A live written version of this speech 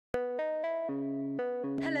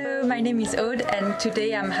Hello, my name is Aude, and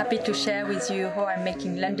today I'm happy to share with you how I'm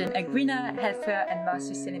making London a greener, healthier and more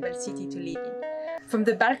sustainable city to live in. From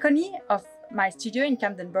the balcony of my studio in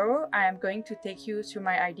Camden Borough, I am going to take you through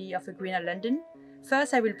my idea of a greener London.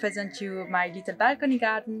 First, I will present you my little balcony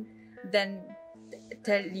garden, then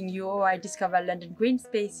telling you how I discover London green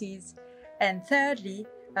spaces, and thirdly,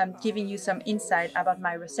 giving you some insight about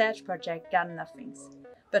my research project, Garden of Things.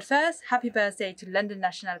 But first, happy birthday to London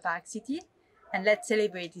National Park City, and let's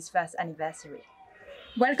celebrate its first anniversary.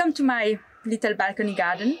 Welcome to my little balcony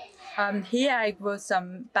garden. Here I grow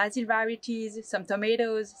some basil varieties, some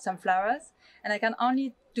tomatoes, some flowers, and I can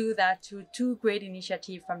only do that through two great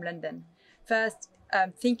initiatives from London. First,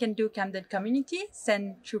 Think and Do Camden Community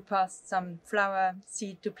send through post some flower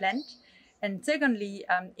seed to plant. And secondly,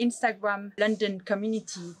 Instagram London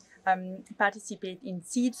Community participate in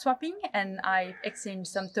seed swapping, and I exchange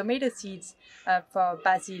some tomato seeds for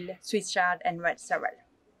basil, Swiss chard and red sorrel.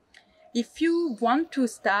 If you want to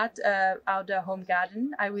start an outdoor home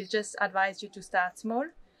garden, I will just advise you to start small.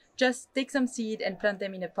 Just take some seed and plant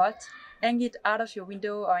them in a pot, hang it out of your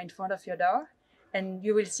window or in front of your door, and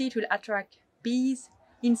you will see it will attract bees,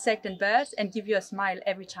 insects and birds and give you a smile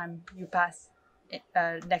every time you pass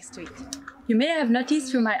next to it. You may have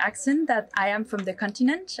noticed through my accent that I am from the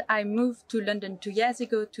continent. I moved to London 2 years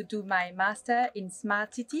ago to do my master in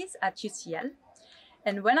smart cities at UCL.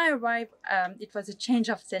 And when I arrived, it was a change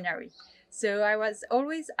of scenery. So I was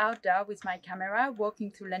always out there with my camera,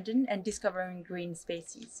 walking through London and discovering green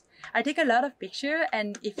spaces. I take a lot of pictures,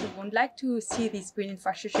 and if you would like to see this green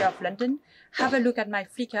infrastructure of London, have a look at my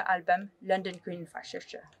Flickr album, London Green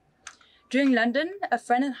Infrastructure. During London, a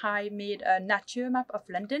friend and I made a nature map of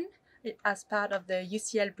London as part of the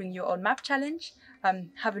UCL Bring Your Own Map Challenge.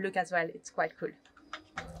 Have a look as well, it's quite cool.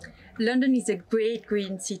 London is a great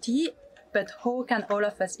green city, but how can all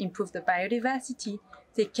of us improve the biodiversity,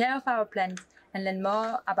 take care of our plants, and learn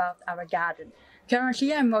more about our garden?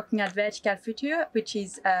 Currently, I'm working at Vertical Future, which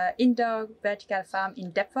is an indoor vertical farm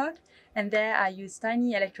in Deptford, and there I use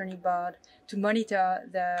tiny electronic board to monitor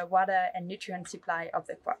the water and nutrient supply of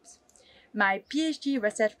the crops. My PhD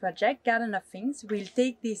research project, Garden of Things, will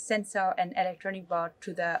take this sensor and electronic board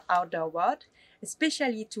to the outdoor world,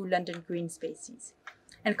 especially to London green spaces.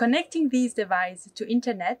 And connecting these devices to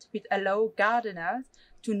internet will allow gardeners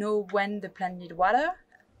to know when the plant needs water,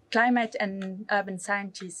 climate and urban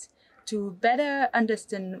scientists to better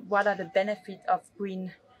understand what are the benefits of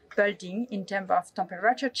green building in terms of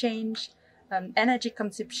temperature change, energy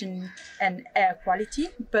consumption and air quality,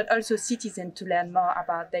 but also citizens to learn more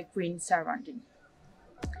about their green surrounding.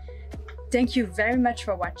 Thank you very much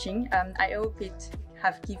for watching. I hope it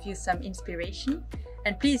have given you some inspiration,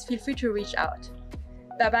 and please feel free to reach out.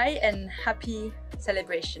 Bye bye and happy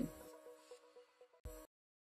celebration.